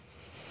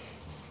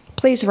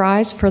Please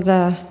rise for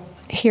the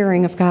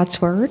hearing of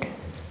God's word.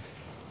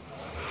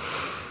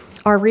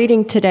 Our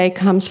reading today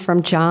comes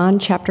from John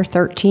chapter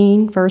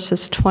 13,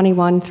 verses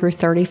 21 through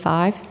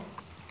 35.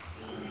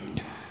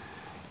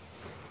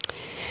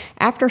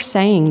 After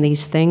saying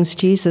these things,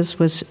 Jesus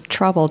was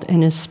troubled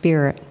in his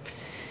spirit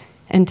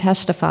and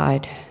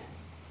testified,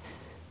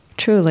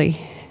 "Truly,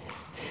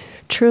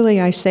 truly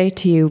I say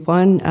to you,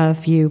 one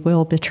of you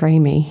will betray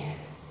me."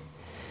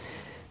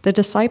 The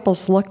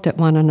disciples looked at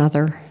one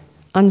another,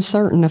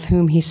 uncertain of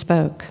whom he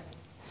spoke.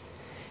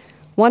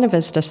 One of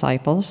his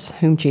disciples,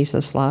 whom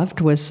Jesus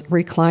loved, was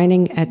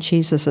reclining at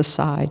Jesus'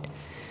 side.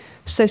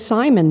 So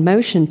Simon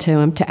motioned to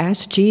him to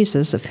ask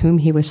Jesus of whom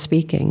he was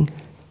speaking.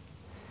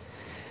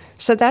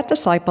 So that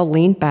disciple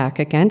leaned back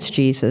against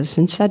Jesus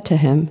and said to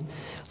him,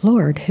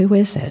 "Lord, who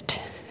is it?"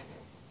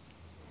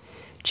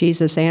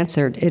 Jesus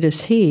answered, "It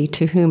is he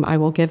to whom I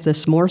will give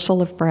this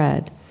morsel of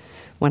bread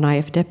when I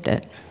have dipped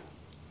it."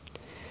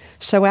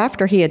 So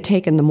after he had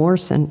taken the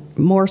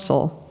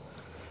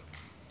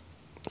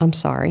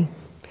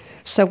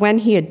So when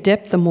he had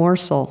dipped the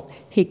morsel,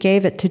 he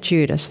gave it to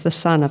Judas, the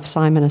son of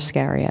Simon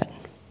Iscariot.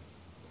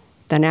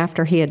 Then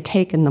after he had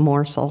taken the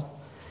morsel,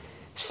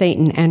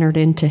 Satan entered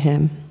into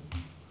him.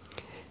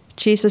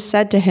 Jesus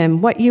said to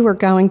him, "What you are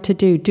going to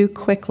do, do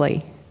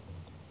quickly."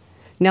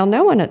 Now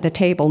no one at the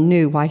table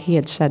knew why he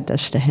had said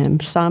this to him.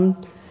 Some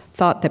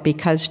thought that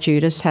because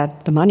Judas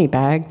had the money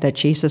bag, that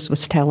Jesus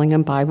was telling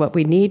him, "Buy what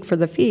we need for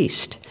the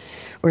feast,"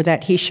 or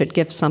that he should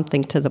give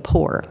something to the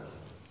poor.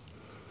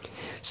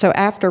 So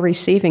after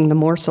receiving the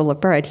morsel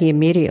of bread, he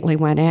immediately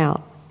went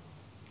out,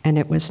 and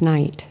it was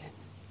night.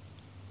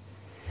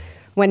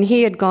 When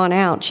he had gone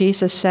out,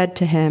 Jesus said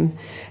to him,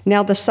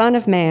 Now is the Son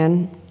of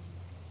Man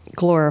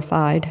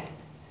glorified,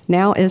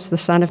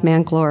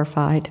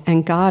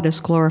 and God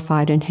is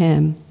glorified in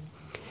him.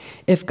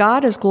 If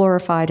God is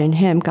glorified in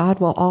him, God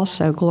will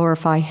also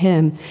glorify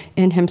him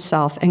in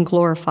himself and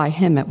glorify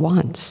him at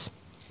once.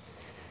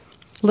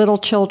 Little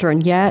children,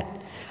 yet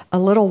a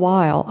little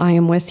while I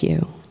am with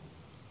you.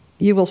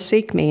 You will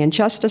seek me, and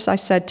just as I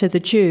said to the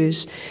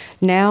Jews,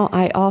 now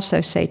I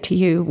also say to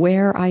you,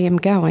 where I am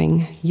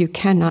going, you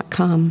cannot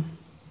come.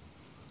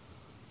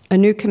 A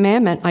new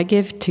commandment I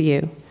give to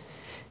you,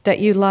 that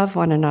you love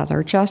one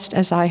another, just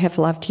as I have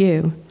loved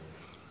you.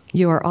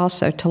 You are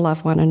also to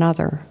love one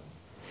another.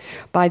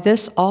 By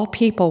this all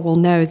people will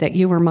know that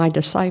you are my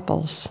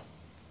disciples,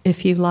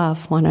 if you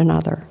love one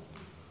another.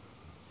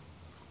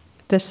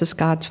 This is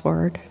God's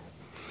word.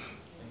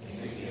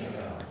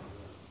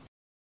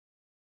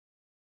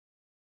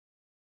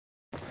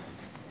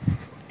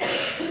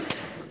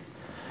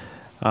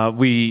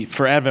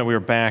 For Advent, we were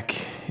back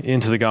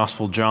into the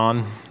Gospel of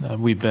John.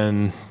 We've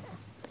been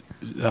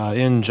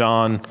in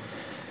John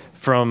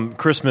from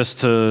Christmas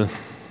to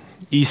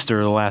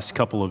Easter the last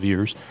couple of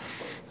years.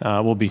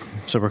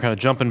 So we're kind of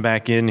jumping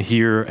back in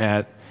here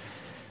at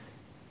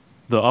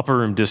the Upper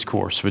Room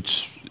Discourse,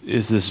 which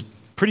is this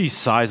pretty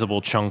sizable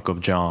chunk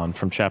of John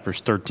from chapters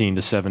 13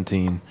 to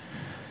 17.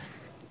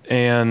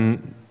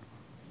 And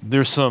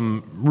there's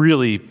some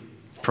really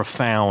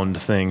profound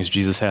things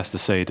Jesus has to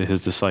say to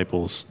his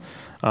disciples.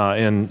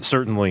 And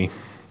certainly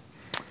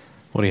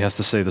what he has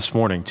to say this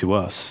morning to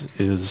us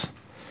is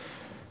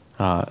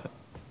at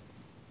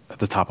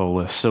the top of the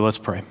list. So let's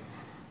pray.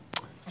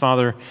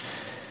 Father,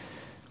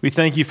 we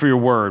thank you for your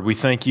word. We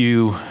thank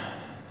you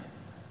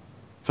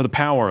for the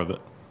power of it.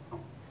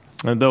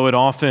 And though it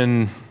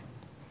often,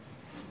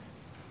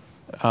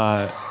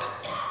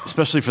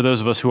 especially for those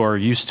of us who are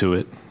used to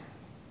it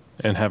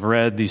and have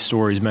read these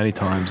stories many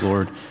times,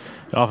 Lord,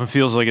 it often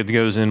feels like it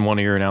goes in one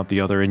ear and out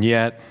the other. And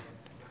yet,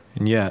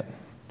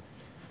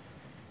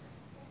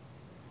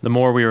 the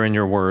more we are in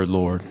your word,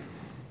 Lord,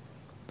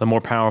 the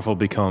more powerful it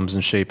becomes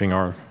in shaping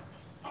our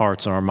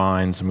hearts and our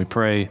minds. And we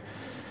pray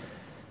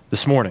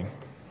this morning,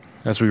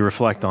 as we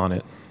reflect on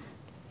it,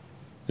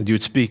 that you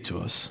would speak to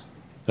us,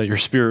 that your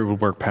Spirit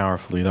would work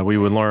powerfully, that we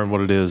would learn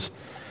what it is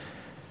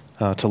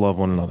to love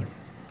one another.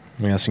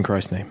 We ask in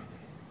Christ's name.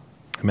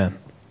 Amen.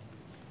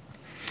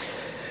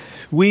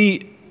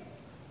 We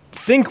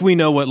think we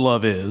know what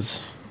love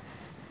is,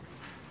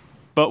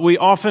 but we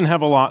often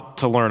have a lot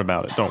to learn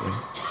about it, don't we?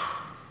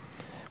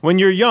 When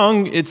you're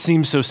young, it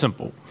seems so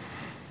simple.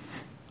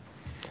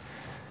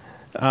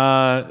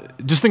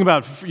 Just think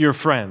about your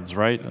friends,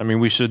 right? I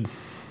mean,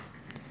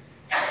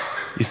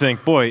 you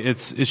think, boy,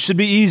 it should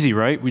be easy,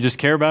 right? We just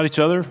care about each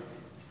other.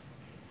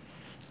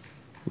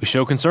 We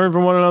show concern for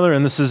one another,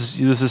 and this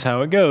is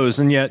how it goes.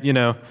 And yet,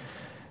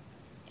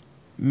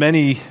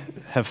 many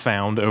have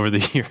found over the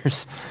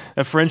years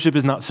that friendship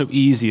is not so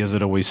easy as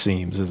it always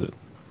seems, is it?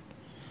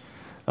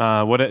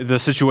 The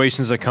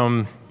situations that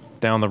come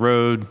down the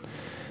road,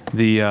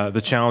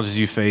 the challenges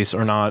you face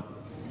are not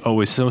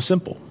always so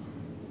simple.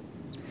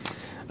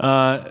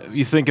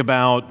 You think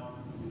about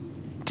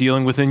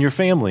dealing within your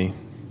family,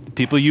 the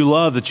people you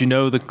love that you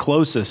know the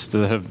closest,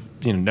 that have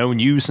known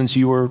you since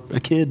you were a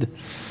kid.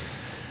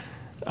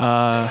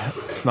 Not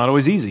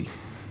always easy.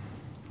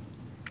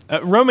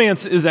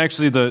 Romance is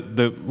actually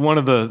the one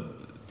of the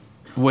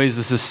ways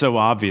this is so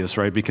obvious,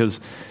 right? Because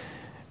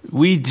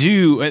we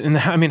do, and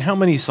I mean, how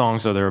many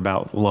songs are there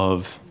about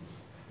love?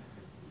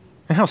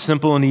 And how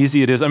simple and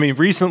easy it is. I mean,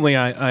 recently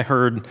I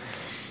heard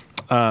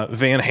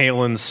Van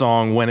Halen's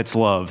song, When It's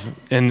Love.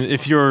 And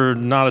if you're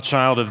not a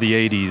child of the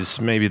 80s,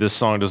 maybe this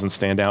song doesn't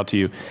stand out to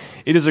you.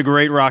 It is a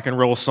great rock and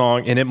roll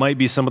song, and it might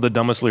be some of the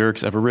dumbest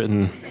lyrics ever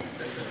written.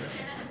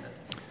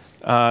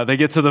 They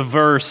get to the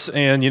verse,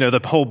 and,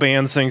 the whole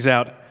band sings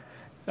out.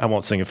 I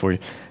won't sing it for you.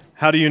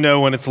 How do you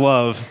know when it's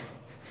love?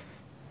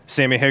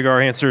 Sammy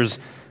Hagar answers,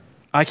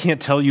 I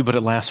can't tell you, but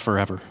it lasts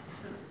forever.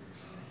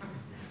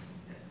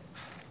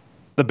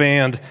 The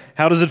band,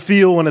 how does it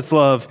feel when it's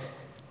love?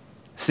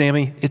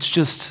 Sammy, it's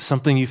just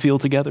something you feel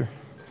together.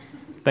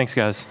 Thanks,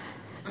 guys.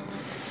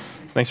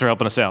 Thanks for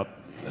helping us out.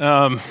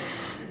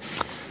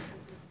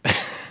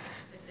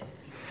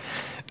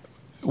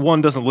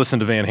 One doesn't listen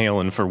to Van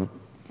Halen for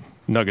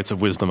nuggets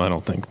of wisdom, I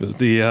don't think. But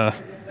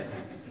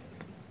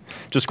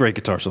just great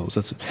guitar solos.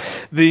 That's it.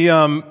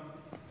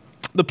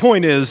 The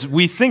point is,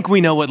 we think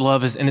we know what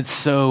love is, and it's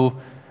so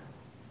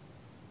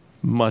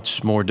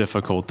much more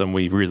difficult than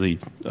we really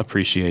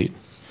appreciate.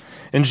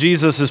 And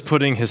Jesus is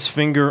putting his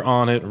finger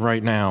on it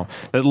right now,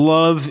 that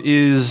love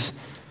is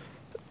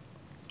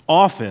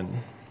often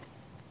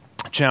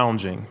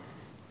challenging.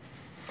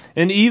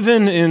 And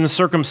even in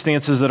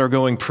circumstances that are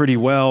going pretty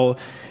well,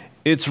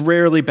 it's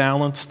rarely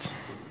balanced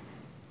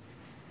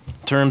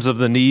in terms of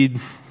the need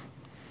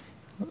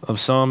of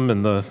some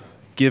and the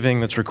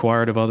giving that's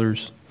required of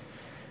others.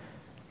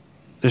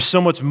 There's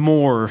so much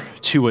more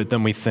to it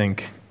than we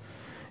think.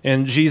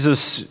 And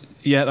Jesus,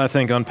 yet, I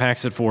think,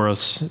 unpacks it for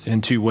us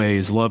in two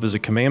ways. Love is a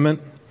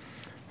commandment,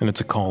 and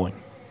it's a calling.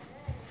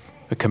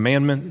 A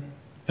commandment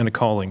and a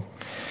calling.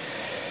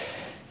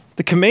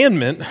 The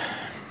commandment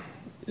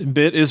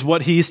bit is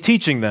what he's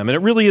teaching them, and it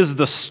really is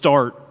the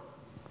start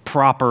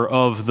proper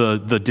of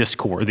the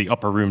discourse, the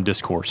upper room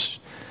discourse,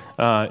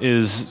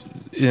 is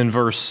in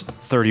verse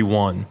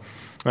 31.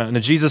 Now,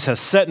 Jesus has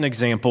set an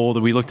example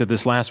that we looked at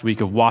this last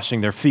week of washing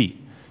their feet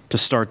to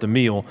start the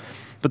meal.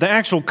 But the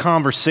actual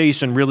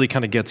conversation really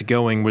kind of gets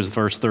going with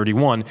verse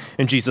 31.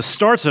 And Jesus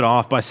starts it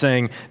off by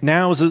saying,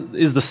 now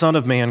is the Son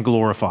of Man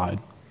glorified.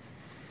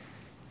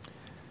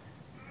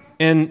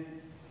 And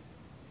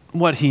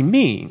what he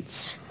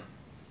means,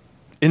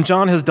 and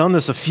John has done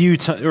this a few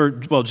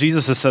times,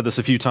 Jesus has said this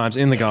a few times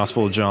in the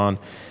Gospel of John,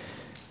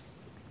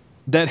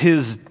 that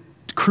his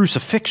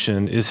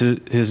crucifixion is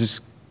his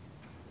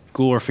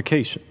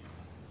glorification.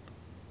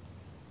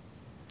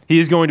 He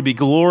is going to be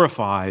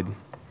glorified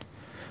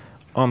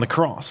on the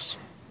cross,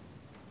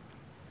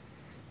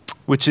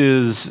 which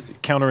is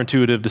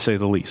counterintuitive to say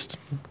the least.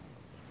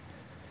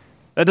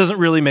 That doesn't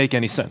really make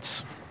any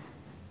sense.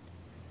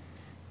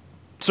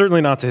 Certainly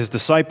not to his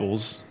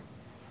disciples.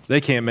 They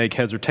can't make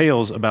heads or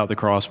tails about the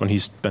cross when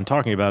he's been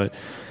talking about it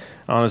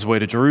on his way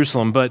to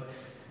Jerusalem. But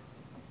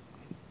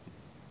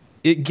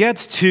it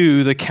gets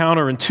to the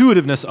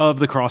counterintuitiveness of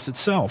the cross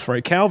itself,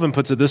 right? Calvin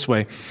puts it this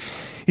way.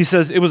 He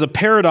says, it was a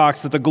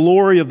paradox that the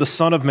glory of the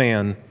Son of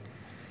Man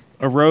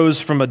arose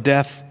from a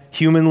death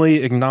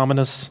humanly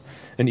ignominious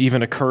and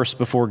even a curse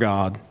before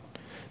God.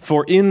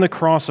 For in the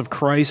cross of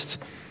Christ,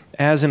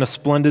 as in a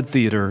splendid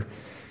theater,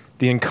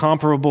 the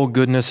incomparable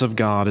goodness of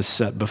God is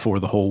set before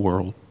the whole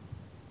world.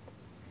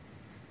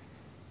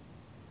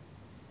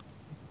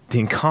 The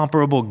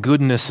incomparable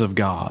goodness of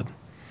God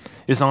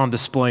is on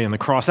display in the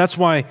cross. That's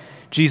why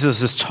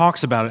Jesus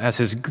talks about it as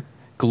his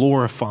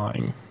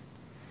glorifying.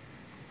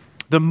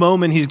 The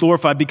moment he's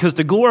glorified, because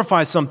to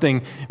glorify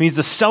something means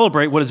to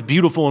celebrate what is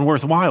beautiful and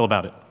worthwhile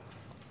about it.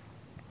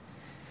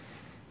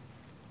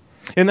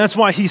 And that's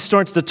why he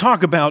starts to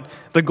talk about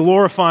the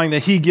glorifying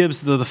that he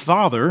gives to the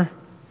Father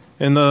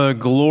and the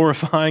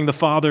glorifying the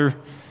Father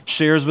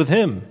shares with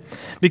him.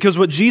 Because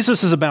what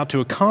Jesus is about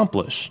to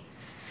accomplish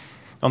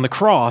on the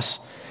cross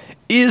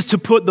is to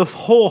put the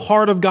whole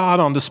heart of God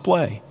on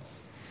display.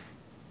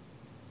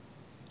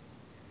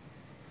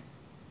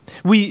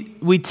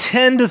 We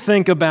tend to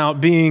think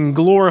about being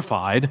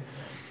glorified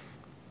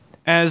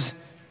as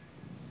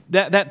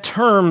that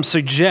term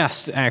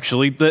suggests,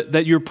 actually,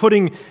 that you're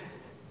putting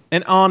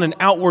on an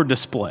outward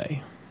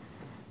display.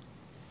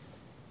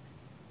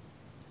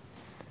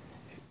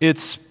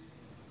 It's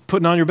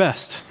putting on your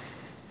best.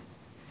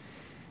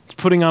 It's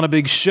putting on a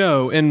big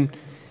show. And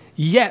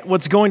yet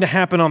what's going to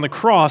happen on the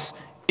cross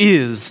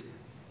is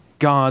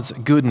God's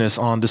goodness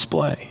on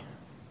display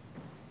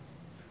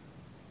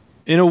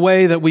in a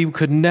way that we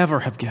could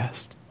never have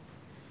guessed.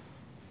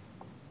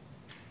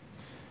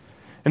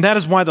 And that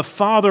is why the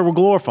Father will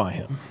glorify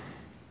him.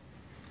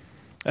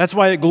 That's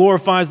why it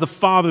glorifies the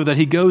Father that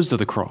he goes to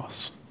the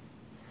cross.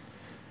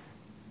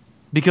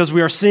 Because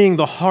we are seeing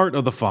the heart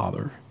of the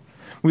Father.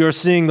 We are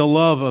seeing the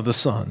love of the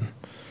Son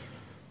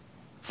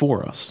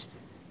for us.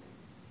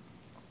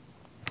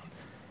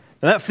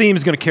 And that theme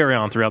is going to carry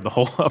on throughout the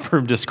whole upper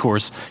room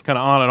discourse, kind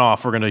of on and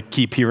off. We're going to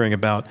keep hearing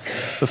about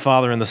the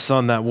Father and the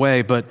Son that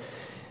way. But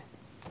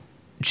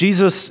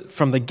Jesus,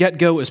 from the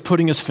get-go, is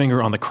putting his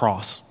finger on the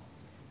cross.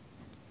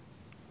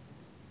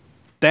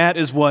 That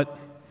is what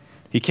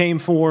he came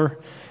for,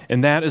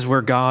 and that is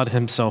where God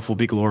himself will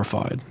be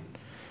glorified.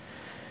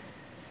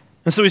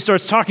 And so he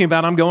starts talking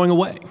about, I'm going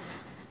away.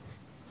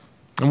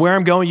 And where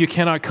I'm going, you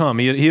cannot come.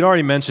 He had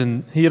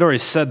already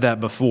said that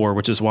before,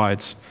 which is why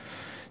it's,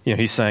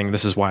 he's saying,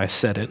 this is why I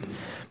said it.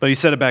 But he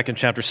said it back in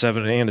chapter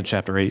 7 and in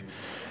chapter 8.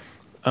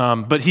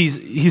 But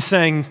he's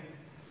saying,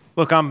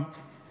 look, I'm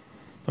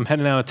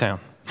heading out of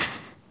town.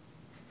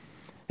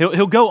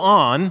 He'll go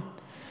on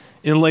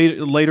in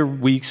later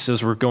weeks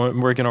as we're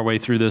working our way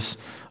through this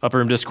upper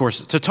room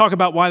discourse to talk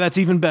about why that's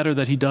even better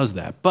that he does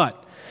that.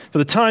 But for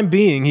the time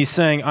being, he's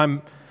saying,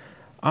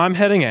 I'm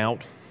heading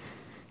out,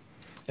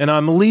 and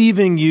I'm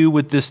leaving you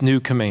with this new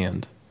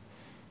command,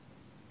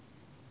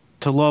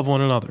 to love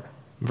one another.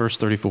 Verse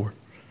 34.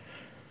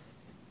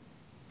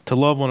 To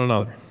love one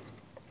another.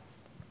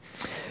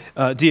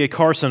 D.A.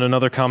 Carson,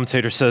 another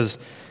commentator, says,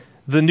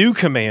 the new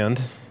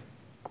command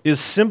is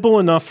simple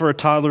enough for a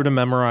toddler to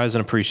memorize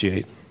and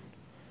appreciate,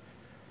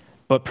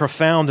 but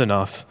profound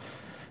enough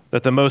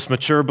that the most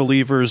mature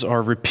believers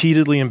are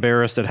repeatedly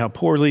embarrassed at how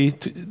poorly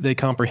they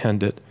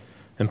comprehend it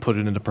and put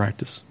it into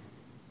practice.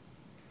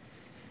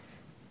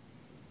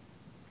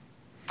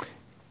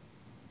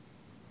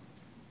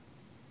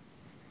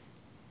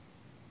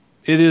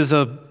 It is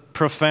a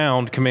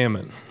profound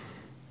commandment.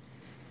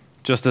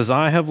 Just as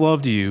I have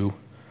loved you,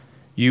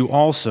 you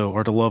also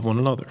are to love one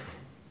another.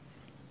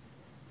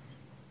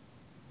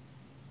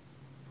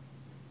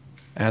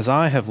 As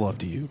I have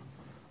loved you,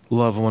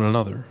 love one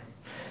another.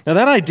 Now,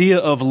 that idea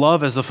of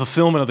love as a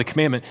fulfillment of the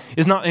commandment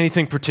is not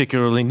anything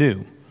particularly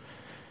new.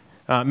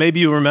 Maybe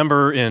you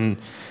remember in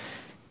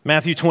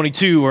Matthew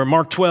 22 or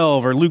Mark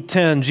 12 or Luke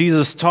 10,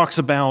 Jesus talks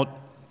about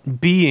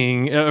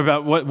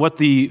what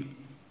the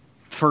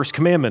first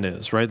commandment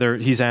is, right?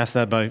 He's asked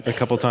that by a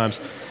couple of times.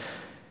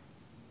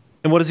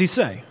 And what does he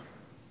say?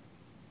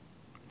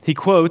 He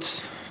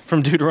quotes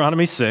from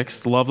Deuteronomy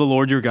 6, love the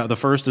Lord your God. The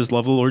first is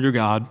love the Lord your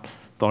God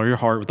with all your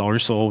heart, with all your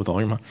soul, with all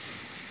your mind.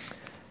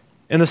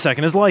 And the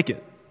second is like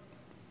it.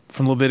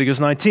 From Leviticus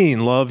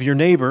 19, love your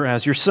neighbor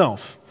as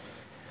yourself.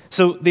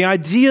 So the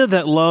idea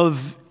that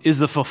love is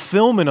the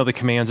fulfillment of the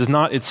commands is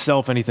not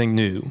itself anything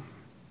new.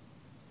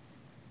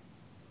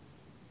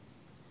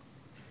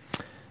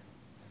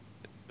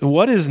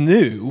 What is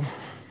new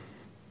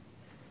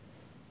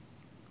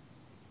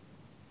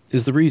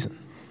is the reason.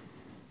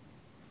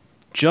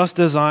 Just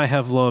as I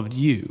have loved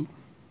you,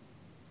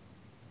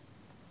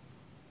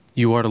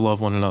 you are to love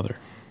one another.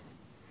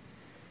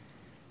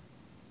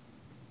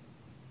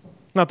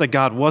 Not that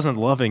God wasn't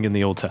loving in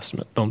the Old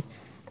Testament.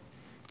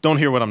 Don't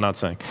hear what I'm not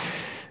saying.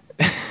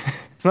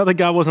 It's not that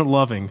God wasn't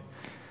loving,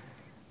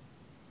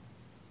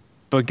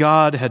 but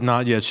God had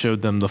not yet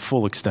showed them the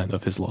full extent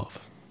of his love.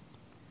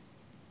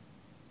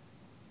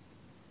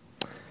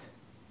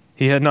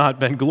 He had not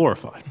been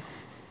glorified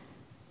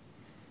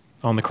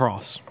on the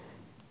cross.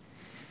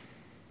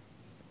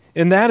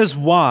 And that is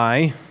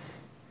why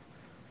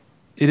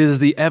it is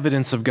the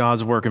evidence of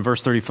God's work. In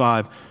verse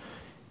 35,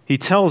 he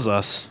tells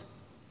us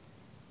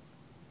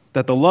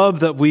that the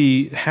love that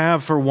we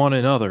have for one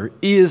another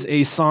is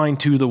a sign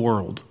to the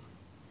world.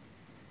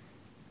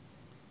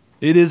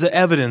 It is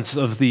evidence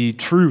of the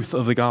truth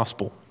of the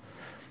gospel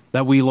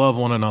that we love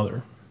one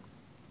another.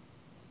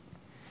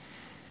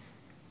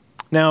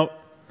 Now,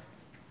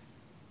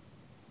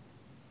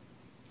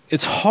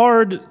 it's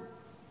hard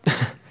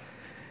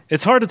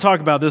to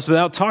talk about this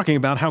without talking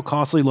about how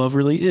costly love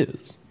really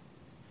is.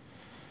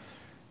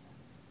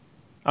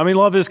 I mean,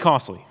 love is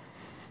costly.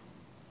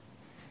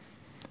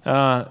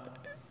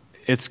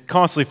 It's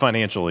costly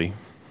financially.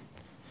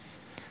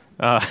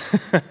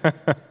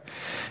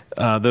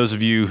 Those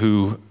of you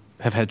who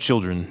have had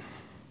children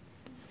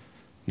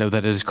know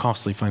that it is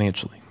costly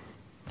financially.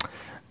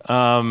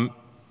 I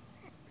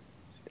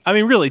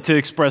mean, really, to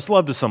express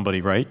love to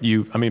somebody, right?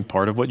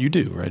 Part of what you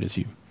do, right, is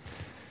you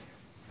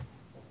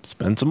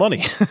spend some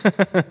money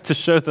to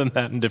show them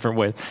that in different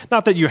ways.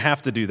 Not that you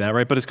have to do that,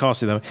 right? But it's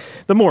costly that way.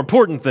 The more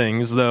important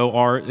things, though,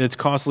 are it's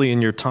costly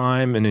in your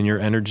time and in your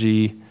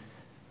energy,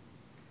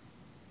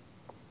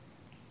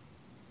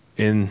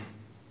 in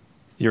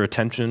your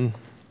attention.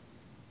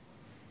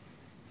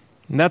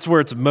 And that's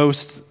where it's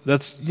most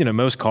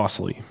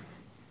costly.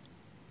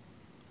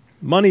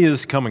 Money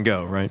is come and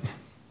go, right?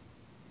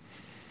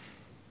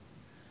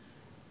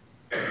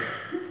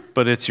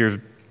 But it's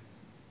your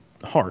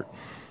heart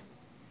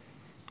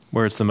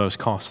where it's the most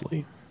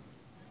costly.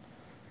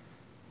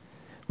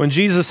 When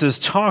Jesus is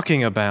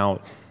talking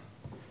about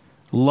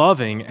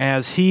loving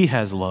as he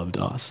has loved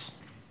us,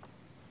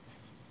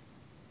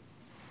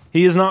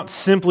 he is not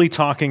simply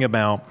talking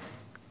about,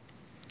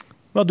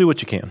 well, do what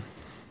you can.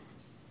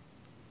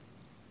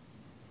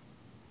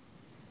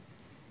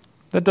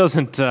 That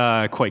doesn't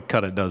quite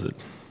cut it, does it?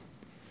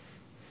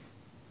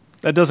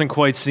 That doesn't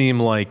quite seem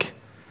like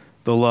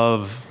the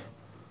love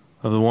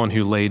of the one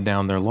who laid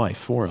down their life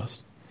for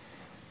us.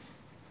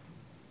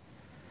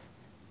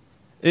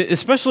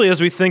 Especially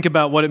as we think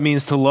about what it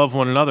means to love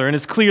one another. And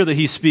it's clear that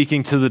he's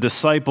speaking to the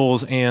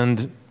disciples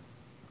and,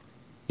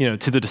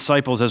 to the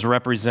disciples as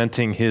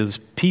representing his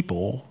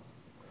people.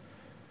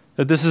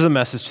 that this is a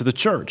message to the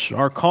church.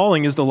 Our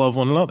calling is to love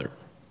one another.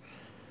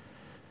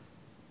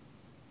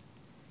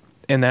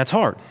 And that's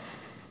hard.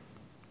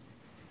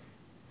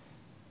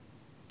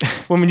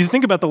 When you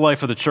think about the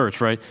life of the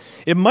church, right,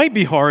 it might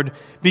be hard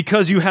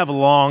because you have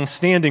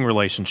long-standing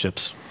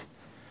relationships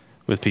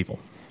with people.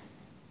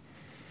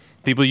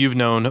 People you've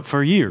known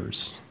for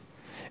years,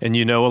 and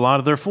you know a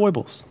lot of their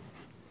foibles.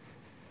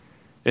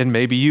 And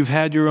maybe you've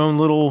had your own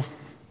little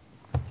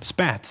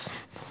spats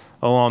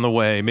along the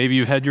way. Maybe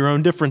you've had your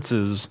own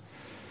differences.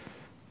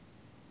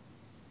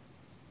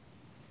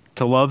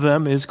 To love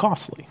them is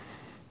costly.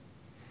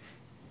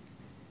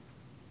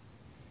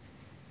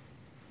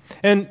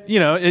 And,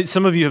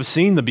 some of you have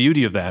seen the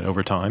beauty of that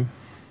over time.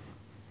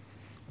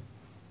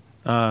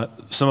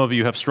 Some of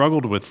you have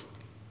struggled with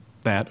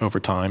that over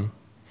time.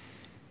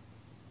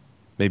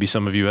 Maybe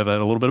some of you have had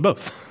a little bit of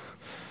both.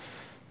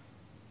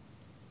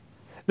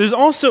 There's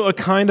also a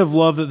kind of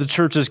love that the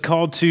church is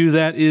called to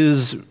that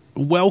is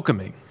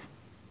welcoming.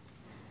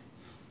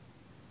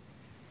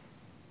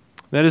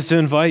 That is to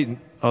invite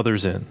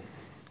others in,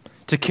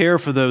 to care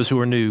for those who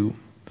are new.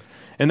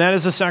 And that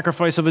is a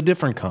sacrifice of a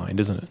different kind,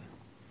 isn't it?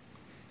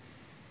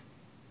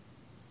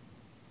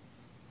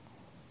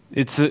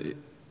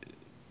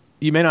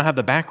 You may not have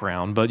the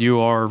background, but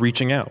you are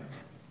reaching out,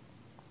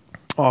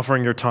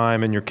 offering your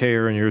time and your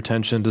care and your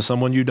attention to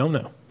someone you don't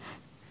know,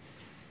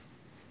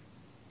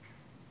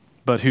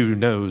 but who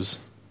knows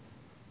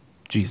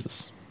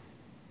Jesus.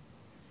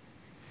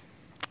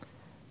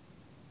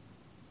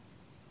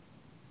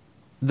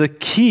 The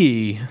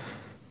key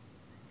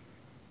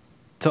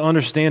to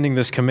understanding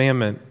this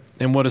commandment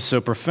and what is so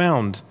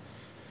profound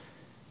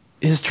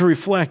is to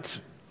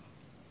reflect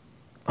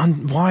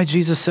on why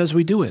Jesus says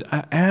we do it.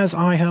 As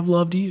I have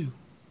loved you.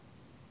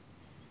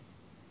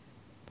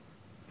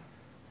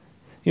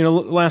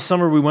 Last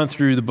summer we went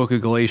through the book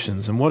of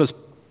Galatians, and what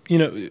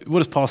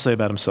does Paul say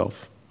about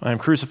himself? I am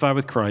crucified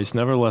with Christ,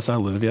 nevertheless I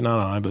live, yet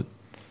not I, but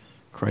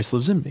Christ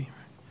lives in me.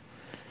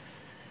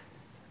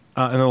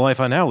 And the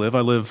life I now live,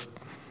 I live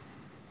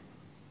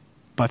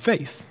by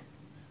faith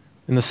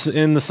in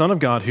the Son of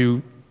God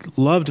who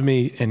loved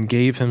me and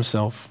gave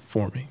himself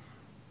for me.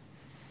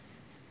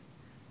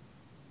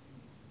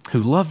 Who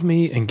loved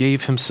me and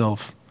gave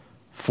himself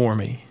for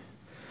me.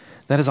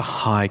 That is a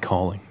high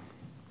calling.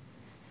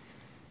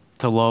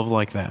 To love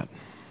like that.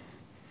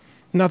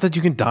 Not that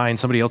you can die in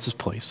somebody else's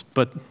place,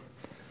 but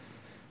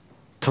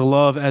to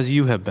love as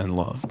you have been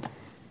loved.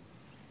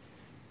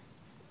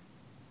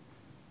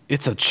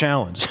 It's a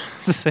challenge,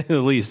 to say the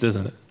least,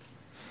 isn't it?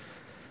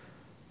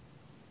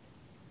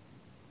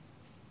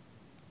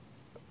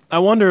 I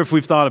wonder if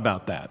we've thought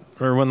about that,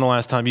 or when the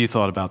last time you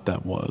thought about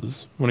that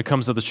was, when it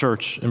comes to the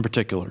church in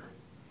particular.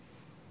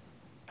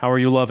 How are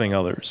you loving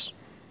others?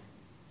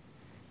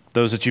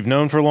 Those that you've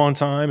known for a long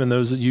time and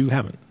those that you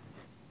haven't.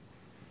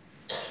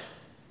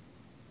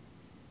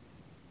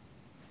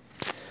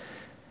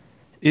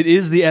 It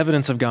is the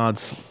evidence of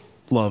God's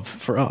love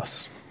for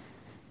us.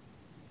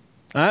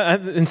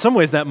 In some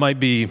ways that might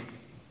be,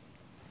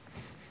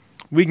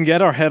 we can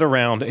get our head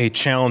around a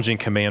challenging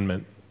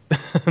commandment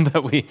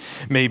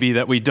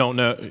that we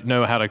don't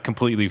know how to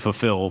completely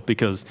fulfill,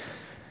 because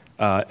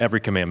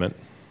every commandment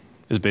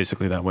is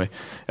basically that way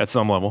at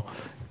some level.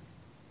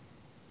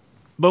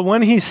 But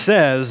when he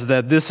says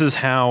that this is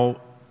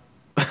how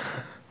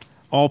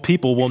all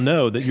people will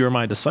know that you're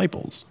my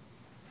disciples,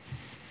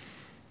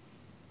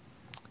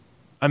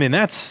 I mean,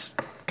 that's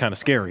kind of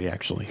scary,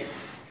 actually.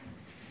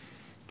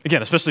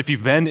 Again, especially if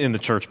you've been in the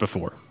church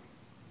before.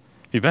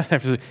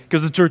 Because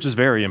the church is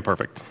very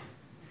imperfect.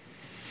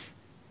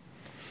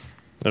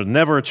 There's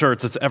never a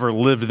church that's ever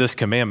lived this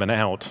commandment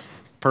out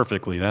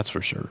perfectly, that's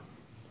for sure.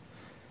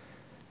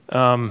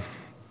 And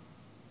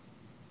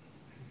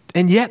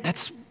yet,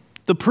 that's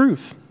the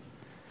proof.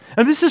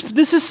 And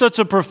this is such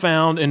a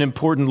profound and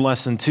important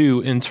lesson,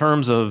 too, in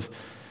terms of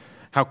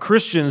how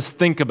Christians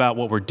think about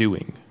what we're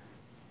doing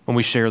when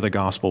we share the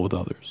gospel with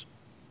others.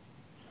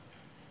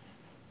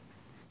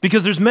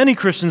 Because there's many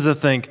Christians that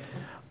think,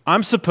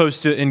 I'm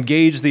supposed to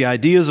engage the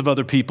ideas of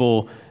other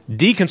people,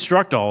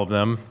 deconstruct all of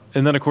them,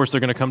 and then, of course,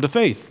 they're going to come to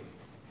faith.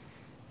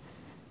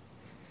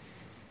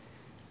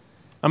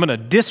 I'm going to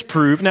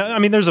disprove. Now, I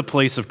mean, there's a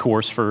place, of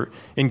course, for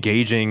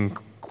engaging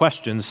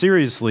questions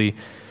seriously.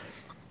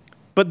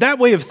 But that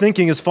way of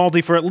thinking is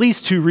faulty for at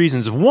least two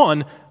reasons.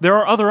 One, there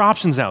are other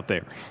options out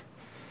there.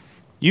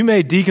 You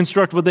may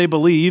deconstruct what they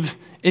believe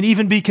and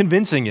even be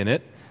convincing in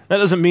it. That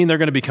doesn't mean they're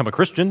going to become a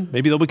Christian.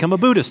 Maybe they'll become a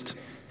Buddhist.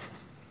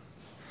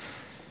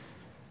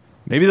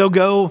 Maybe they'll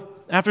go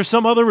after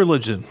some other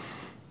religion.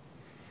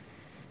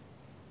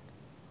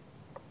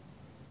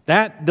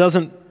 That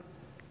doesn't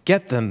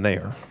get them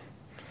there.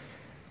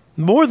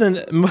 More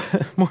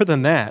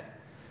than that,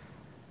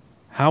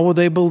 how will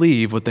they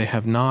believe what they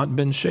have not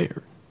been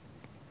shared?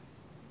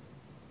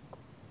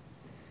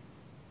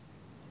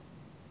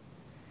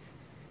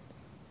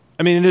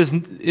 I mean,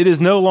 it is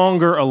no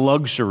longer a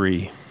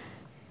luxury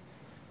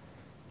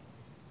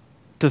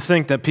to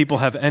think that people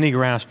have any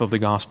grasp of the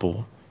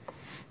gospel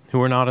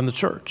who are not in the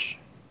church.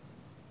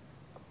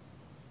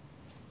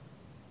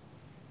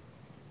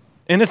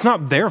 And it's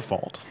not their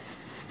fault.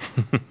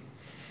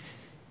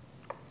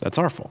 That's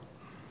our fault.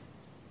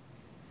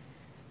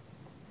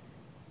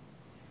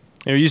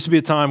 There used to be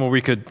a time where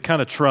we could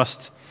kind of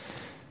trust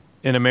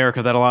in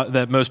America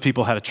that most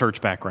people had a church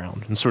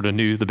background and sort of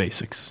knew the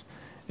basics.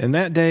 And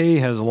that day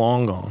has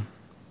long gone.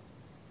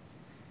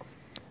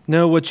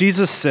 No, what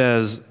Jesus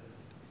says,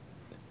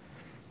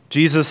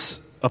 Jesus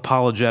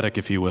apologetic,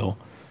 if you will,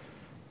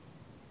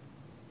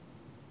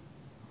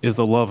 is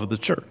the love of the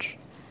church.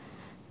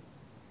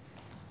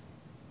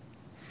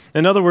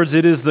 In other words,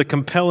 it is the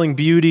compelling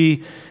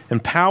beauty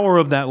and power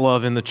of that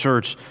love in the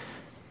church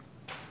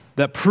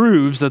that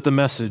proves that the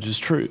message is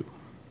true.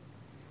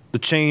 The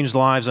changed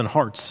lives and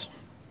hearts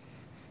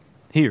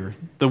here,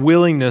 the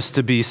willingness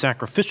to be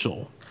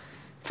sacrificial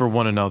for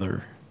one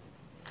another.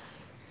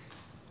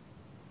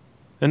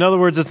 In other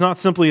words, it's not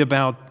simply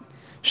about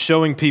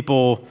showing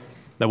people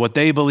that what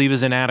they believe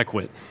is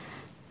inadequate.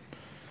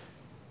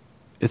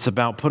 It's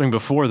about putting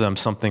before them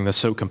something that's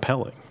so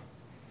compelling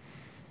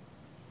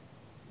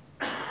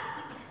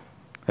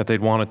that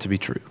they'd want it to be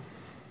true.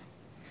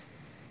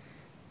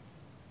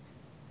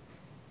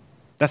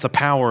 That's the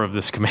power of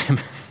this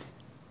commandment.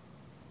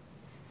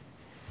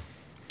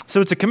 So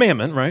it's a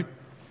commandment, right?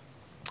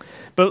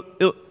 But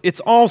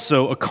it's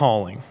also a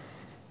calling.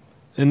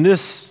 And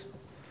this,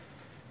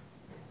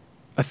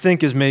 I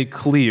think, is made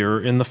clear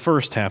in the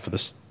first half of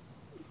this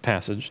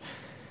passage.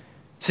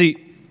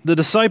 See, the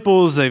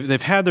disciples,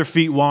 they've had their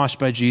feet washed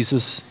by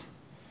Jesus.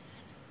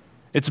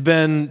 It's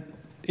been,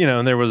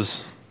 and there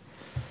was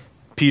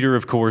Peter,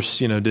 of course,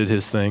 did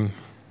his thing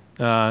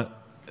there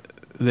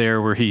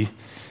where he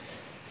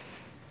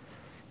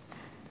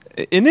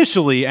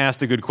initially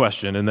asked a good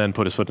question and then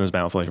put his foot in his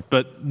mouth later.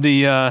 But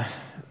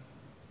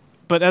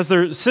as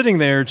they're sitting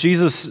there,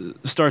 Jesus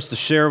starts to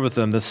share with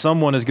them that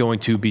someone is going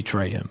to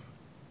betray him.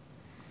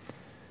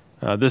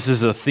 This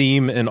is a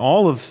theme in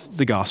all of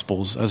the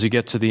Gospels as you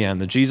get to the end,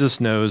 that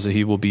Jesus knows that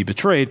he will be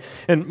betrayed.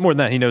 And more than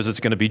that, he knows it's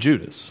going to be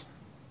Judas.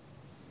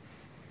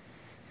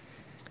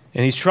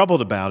 And he's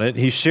troubled about it.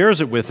 He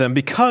shares it with them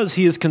because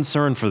he is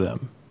concerned for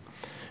them.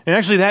 And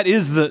actually,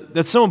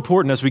 that's so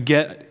important as we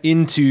get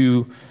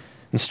into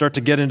and start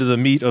to get into the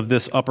meat of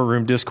this upper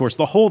room discourse.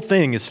 The whole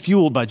thing is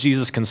fueled by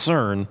Jesus'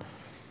 concern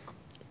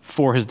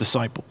for his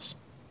disciples,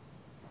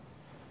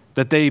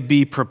 that they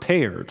be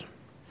prepared.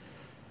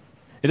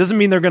 It doesn't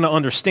mean they're going to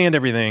understand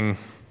everything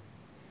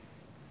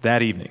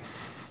that evening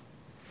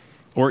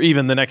or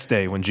even the next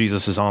day when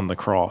Jesus is on the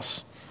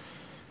cross,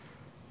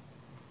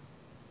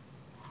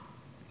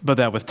 but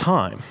that with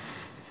time,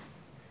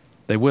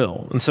 they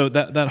will. And so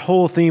that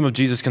whole theme of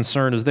Jesus'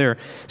 concern is there.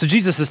 So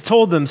Jesus has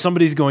told them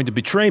somebody's going to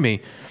betray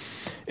me.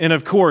 And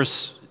of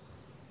course,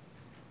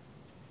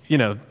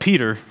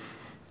 Peter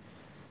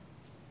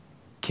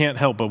can't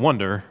help but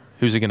wonder,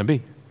 who's it going to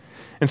be?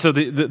 And so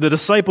the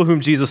disciple whom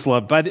Jesus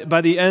loved, by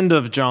the end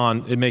of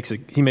John, he makes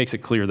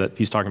it clear that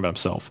he's talking about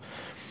himself.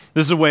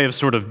 This is a way of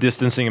sort of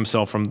distancing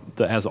himself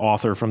as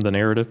author from the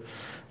narrative,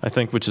 I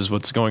think, which is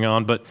what's going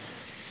on. But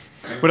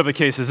whatever the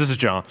case is, this is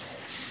John.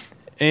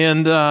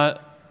 And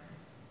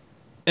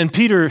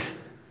Peter,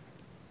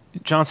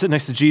 John's sitting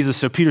next to Jesus,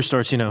 so Peter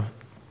starts,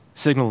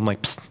 signaling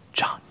like, "Psst,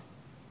 John,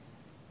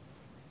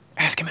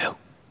 ask him who.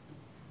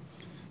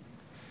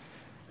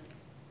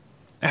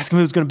 Ask him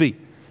who it's going to be."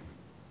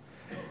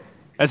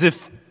 As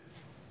if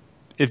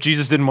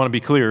Jesus didn't want to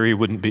be clear, he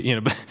wouldn't be,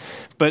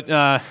 But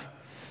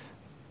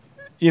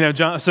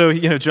John. So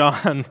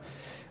John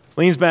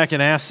leans back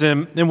and asks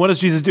him, and what does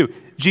Jesus do?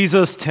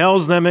 Jesus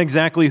tells them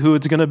exactly who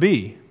it's going to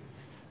be.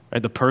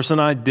 Right? The person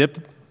that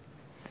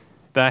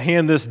I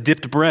hand this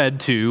dipped bread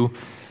to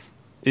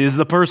is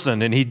the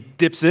person, and he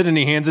dips it and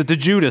he hands it to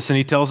Judas, and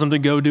he tells him to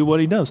go do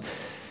what he does.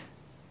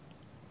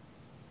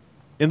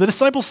 And the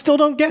disciples still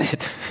don't get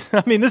it.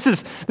 I mean, this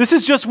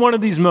is just one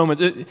of these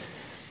moments.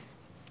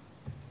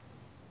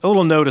 A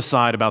little note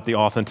aside about the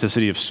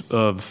authenticity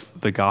of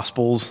the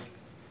Gospels.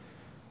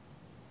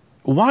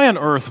 Why on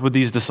earth would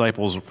these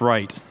disciples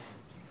write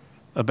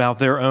about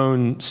their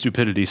own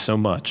stupidity so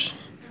much?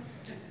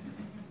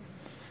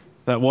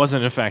 That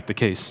wasn't, in fact, the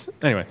case.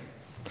 Anyway,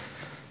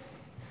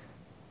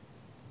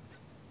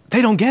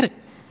 they don't get it.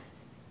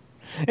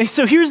 And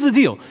so here's the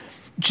deal.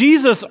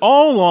 Jesus,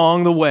 all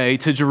along the way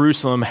to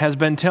Jerusalem, has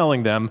been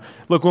telling them,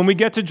 look, when we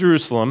get to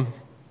Jerusalem,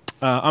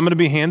 I'm going to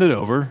be handed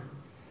over,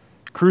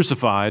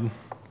 crucified,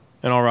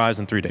 and I'll rise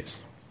in 3 days.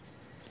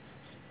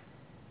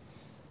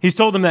 He's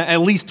told them that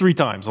at least 3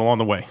 times along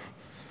the way.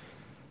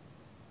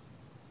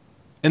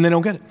 And they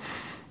don't get it.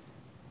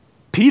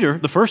 Peter,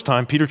 the first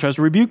time, Peter tries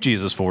to rebuke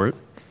Jesus for it.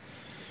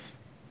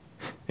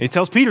 He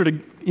calls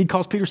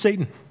Peter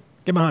Satan.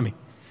 Get behind me.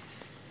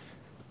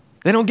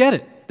 They don't get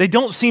it. They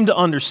don't seem to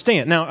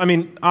understand. Now, I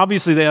mean,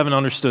 obviously they haven't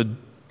understood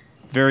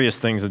various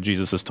things that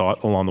Jesus has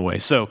taught along the way.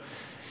 So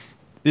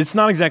it's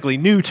not exactly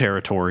new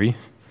territory.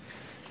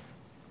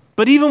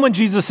 But even when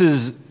Jesus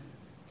is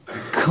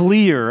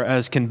clear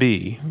as can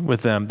be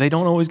with them, they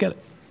don't always get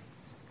it.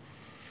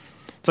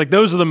 It's like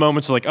those are the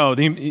moments like, oh,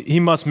 he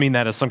must mean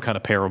that as some kind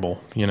of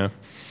parable,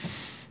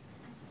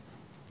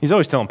 He's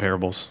always telling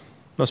parables.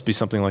 Must be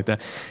something like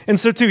that. And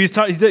so too, he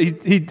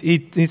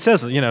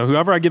says,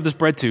 whoever I give this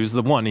bread to is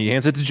the one. He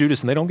hands it to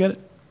Judas and they don't get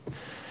it.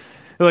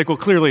 They're like, well,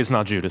 clearly it's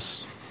not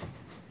Judas.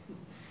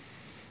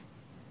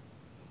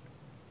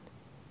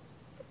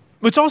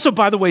 Which also,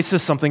 by the way,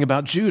 says something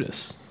about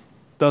Judas,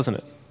 doesn't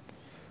it?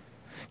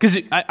 Because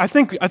I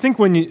think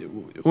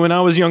when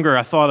I was younger,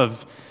 I thought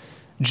of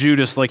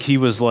Judas like he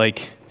was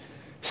like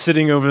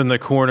sitting over in the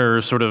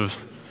corner, sort of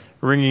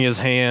wringing his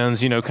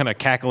hands, kind of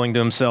cackling to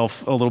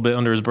himself a little bit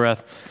under his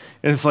breath.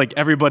 And it's like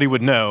everybody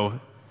would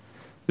know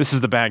this is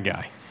the bad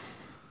guy.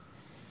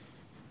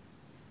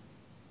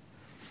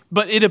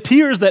 But it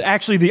appears that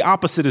actually the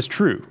opposite is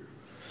true.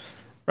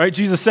 Right?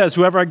 Jesus says,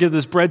 whoever I give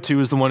this bread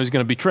to is the one who's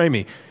going to betray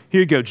me.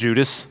 Here you go,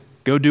 Judas.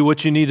 Go do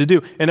what you need to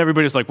do. And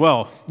everybody's like,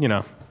 well,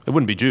 it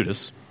wouldn't be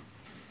Judas.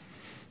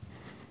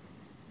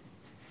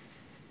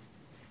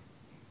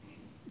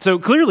 So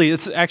clearly,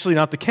 it's actually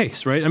not the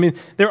case, right? I mean,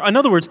 in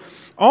other words,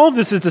 all of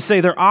this is to say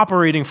they're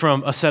operating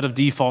from a set of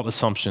default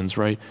assumptions,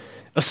 right?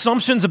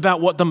 Assumptions about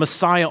what the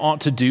Messiah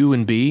ought to do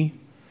and be.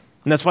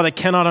 And that's why they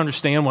cannot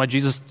understand why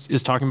Jesus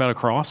is talking about a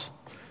cross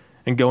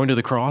and going to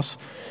the cross.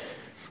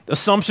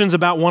 Assumptions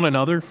about one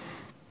another.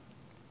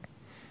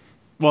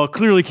 Well, it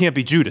clearly can't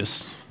be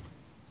Judas,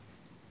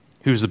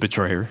 who's the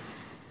betrayer.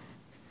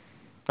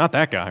 Not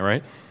that guy,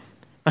 right?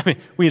 I mean,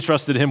 we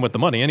entrusted him with the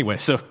money anyway,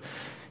 so it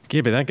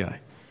can't be that guy.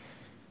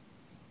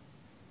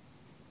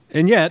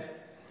 And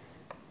yet,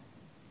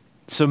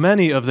 so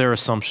many of their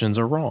assumptions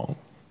are wrong.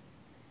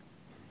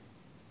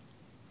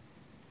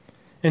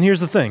 And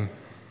here's the thing.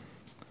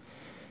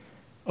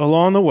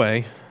 Along the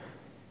way,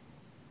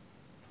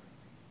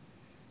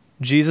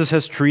 Jesus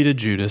has treated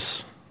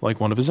Judas like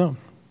one of his own.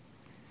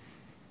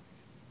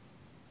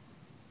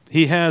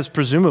 He has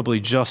presumably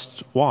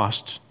just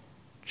washed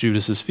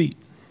Judas's feet.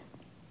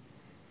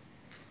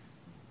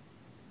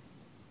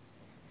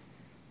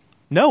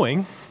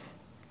 Knowing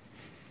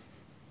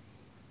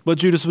what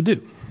Judas would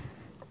do.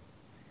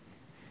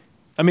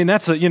 I mean,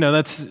 that's a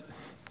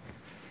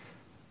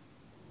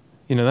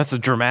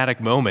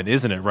dramatic moment,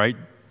 isn't it, right?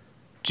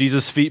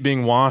 Jesus' feet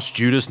being washed,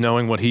 Judas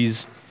knowing what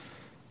he's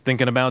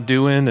thinking about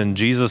doing, and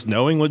Jesus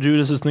knowing what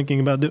Judas is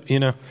thinking about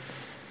doing,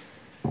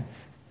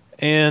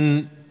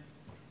 And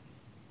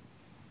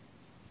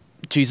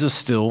Jesus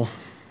still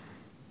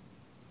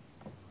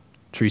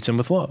treats him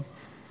with love.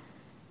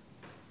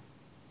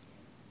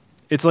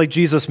 It's like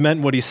Jesus meant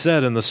what he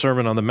said in the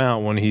Sermon on the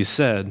Mount when he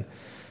said,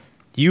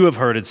 you have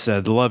heard it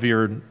said, love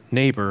your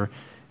neighbor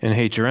and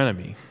hate your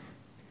enemy.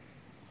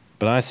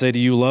 But I say to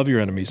you, love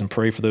your enemies and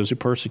pray for those who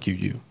persecute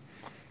you,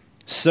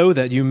 so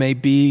that you may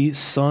be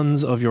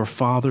sons of your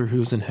Father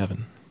who is in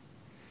heaven.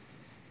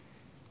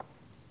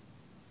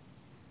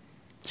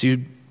 So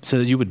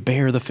that you would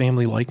bear the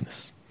family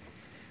likeness.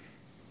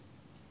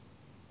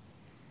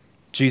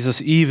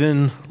 Jesus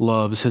even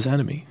loves his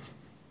enemy.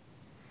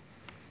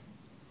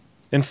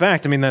 In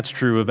fact, that's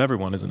true of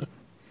everyone, isn't it?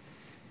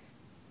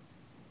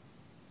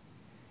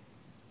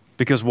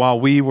 Because while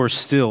we were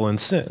still in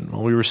sin,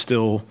 while we were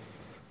still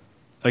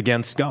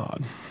against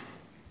God,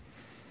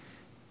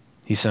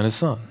 he sent his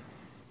Son.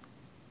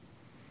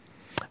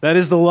 That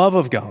is the love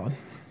of God.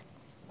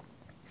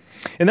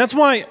 And that's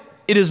why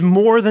it is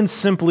more than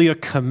simply a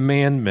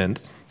commandment.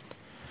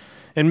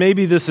 And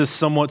maybe this is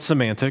somewhat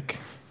semantic,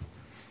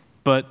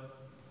 but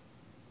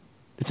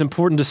it's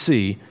important to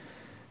see,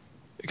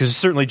 because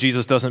certainly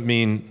Jesus doesn't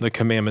mean the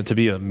commandment to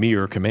be a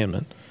mere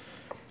commandment.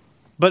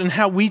 But in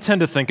how we tend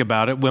to think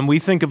about it, when we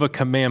think of a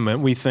commandment,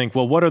 we think,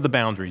 well, what are the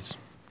boundaries?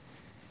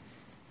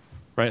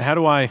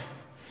 Right?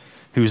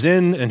 Who's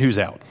in and who's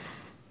out?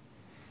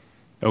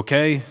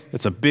 Okay,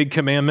 it's a big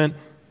commandment,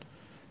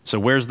 so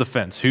where's the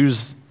fence?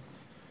 Who's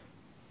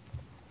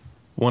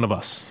one of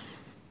us?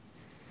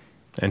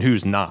 And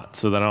who's not,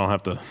 so that I don't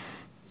have to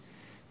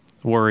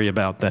worry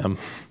about them.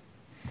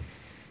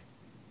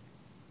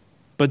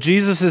 But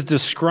Jesus is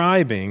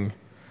describing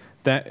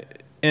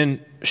that and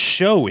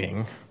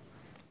showing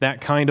that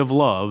kind of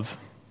love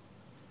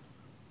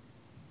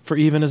for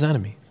even his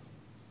enemy.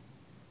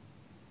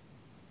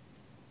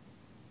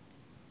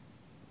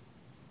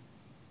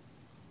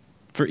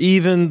 For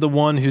even the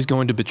one who's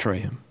going to betray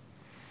him.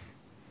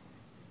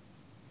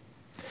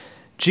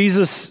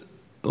 Jesus'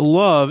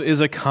 love is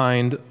a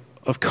kind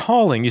of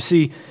calling. You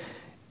see,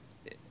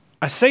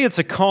 I say it's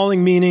a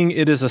calling, meaning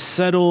it is a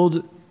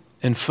settled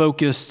and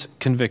focused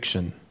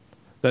conviction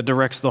that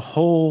directs the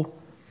whole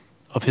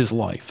of his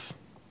life.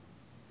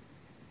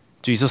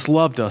 Jesus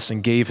loved us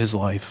and gave his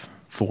life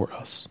for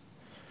us.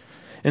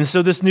 And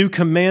so this new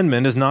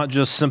commandment is not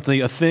just simply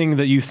a thing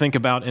that you think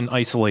about in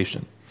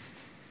isolation.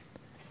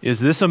 Is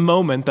this a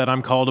moment that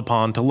I'm called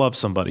upon to love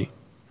somebody?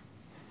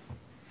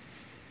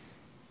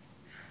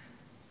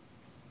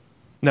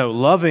 No,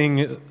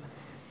 loving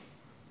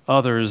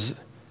others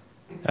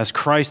as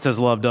Christ has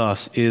loved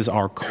us is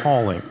our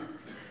calling.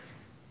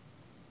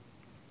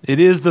 It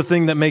is the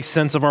thing that makes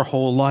sense of our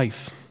whole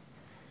life.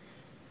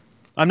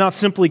 I'm not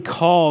simply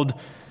called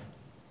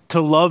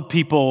to love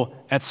people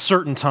at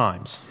certain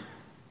times.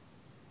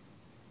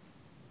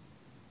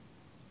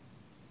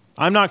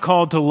 I'm not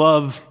called to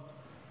love,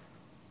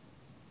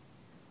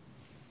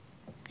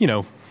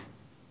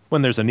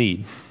 when there's a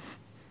need,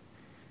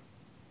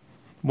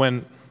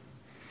 when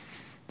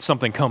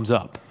something comes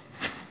up.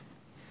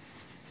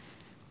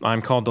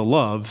 I'm called to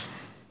love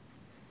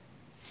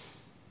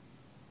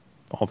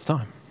all the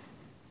time.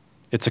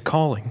 It's a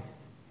calling.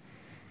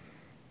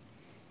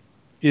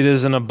 It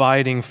is an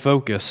abiding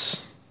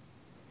focus.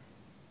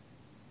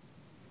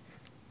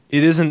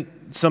 It isn't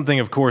something,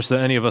 of course, that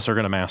any of us are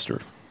going to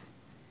master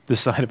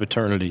this side of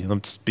eternity.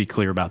 Let's be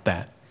clear about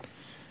that.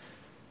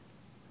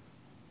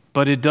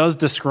 But it does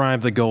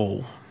describe the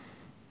goal,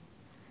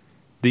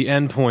 the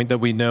end point that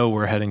we know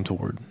we're heading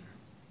toward,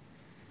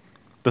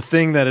 the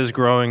thing that is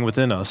growing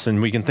within us.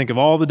 And we can think of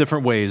all the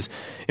different ways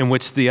in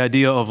which the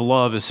idea of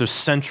love is so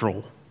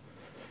central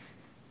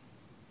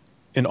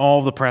in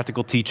all the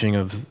practical teaching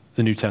of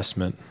the New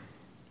Testament.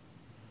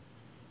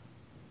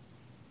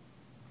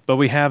 But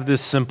we have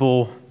this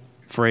simple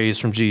phrase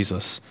from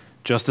Jesus: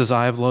 just as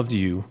I have loved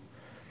you,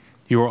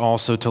 you are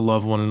also to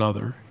love one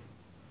another.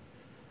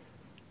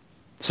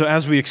 So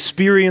as we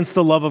experience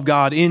the love of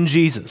God in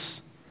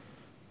Jesus,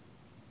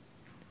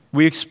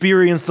 we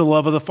experience the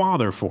love of the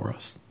Father for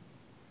us.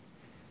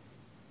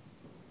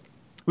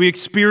 We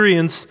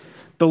experience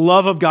the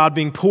love of God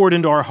being poured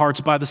into our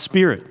hearts by the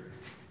Spirit.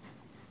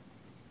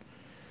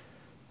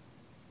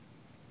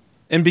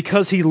 And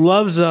because He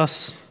loves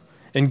us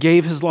and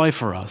gave His life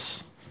for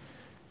us,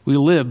 we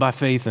live by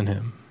faith in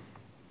Him.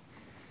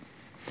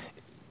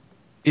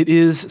 It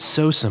is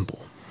so simple.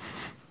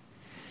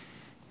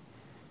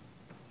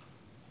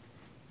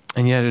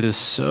 And yet it is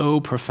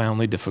so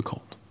profoundly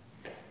difficult.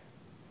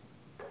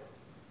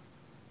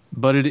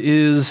 But it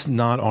is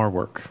not our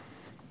work.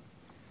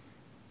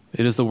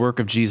 It is the work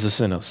of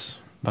Jesus in us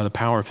by the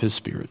power of His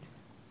Spirit.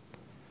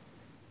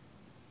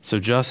 So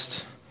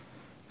just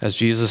as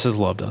Jesus has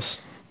loved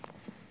us,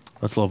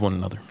 let's love one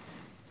another.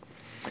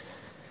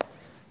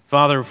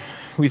 Father,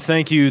 we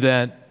thank you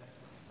that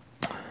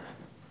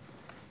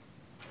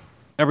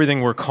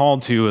everything we're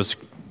called to as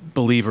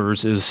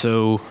believers is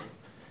so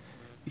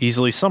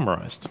easily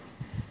summarized.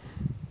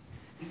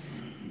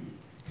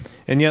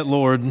 And yet,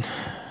 Lord,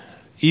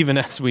 even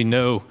as we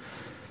know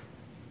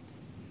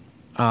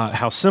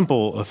how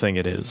simple a thing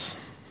it is,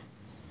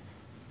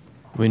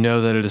 we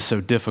know that it is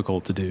so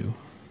difficult to do.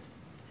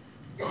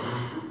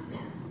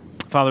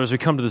 Father, as we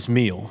come to this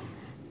meal,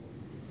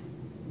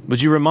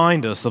 would you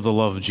remind us of the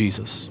love of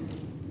Jesus,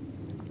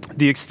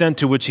 the extent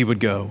to which He would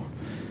go,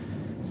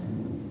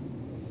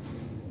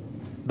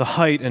 the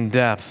height and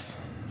depth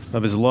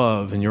of His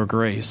love and your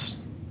grace.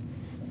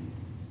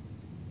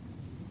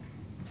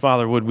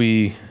 Father, would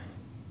we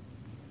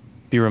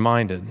be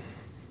reminded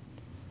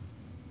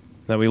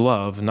that we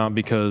love not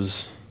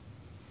because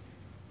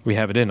we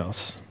have it in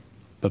us,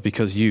 but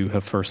because you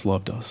have first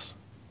loved us.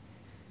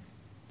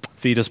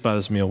 Feed us by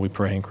this meal, we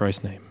pray in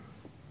Christ's name.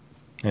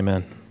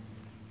 Amen.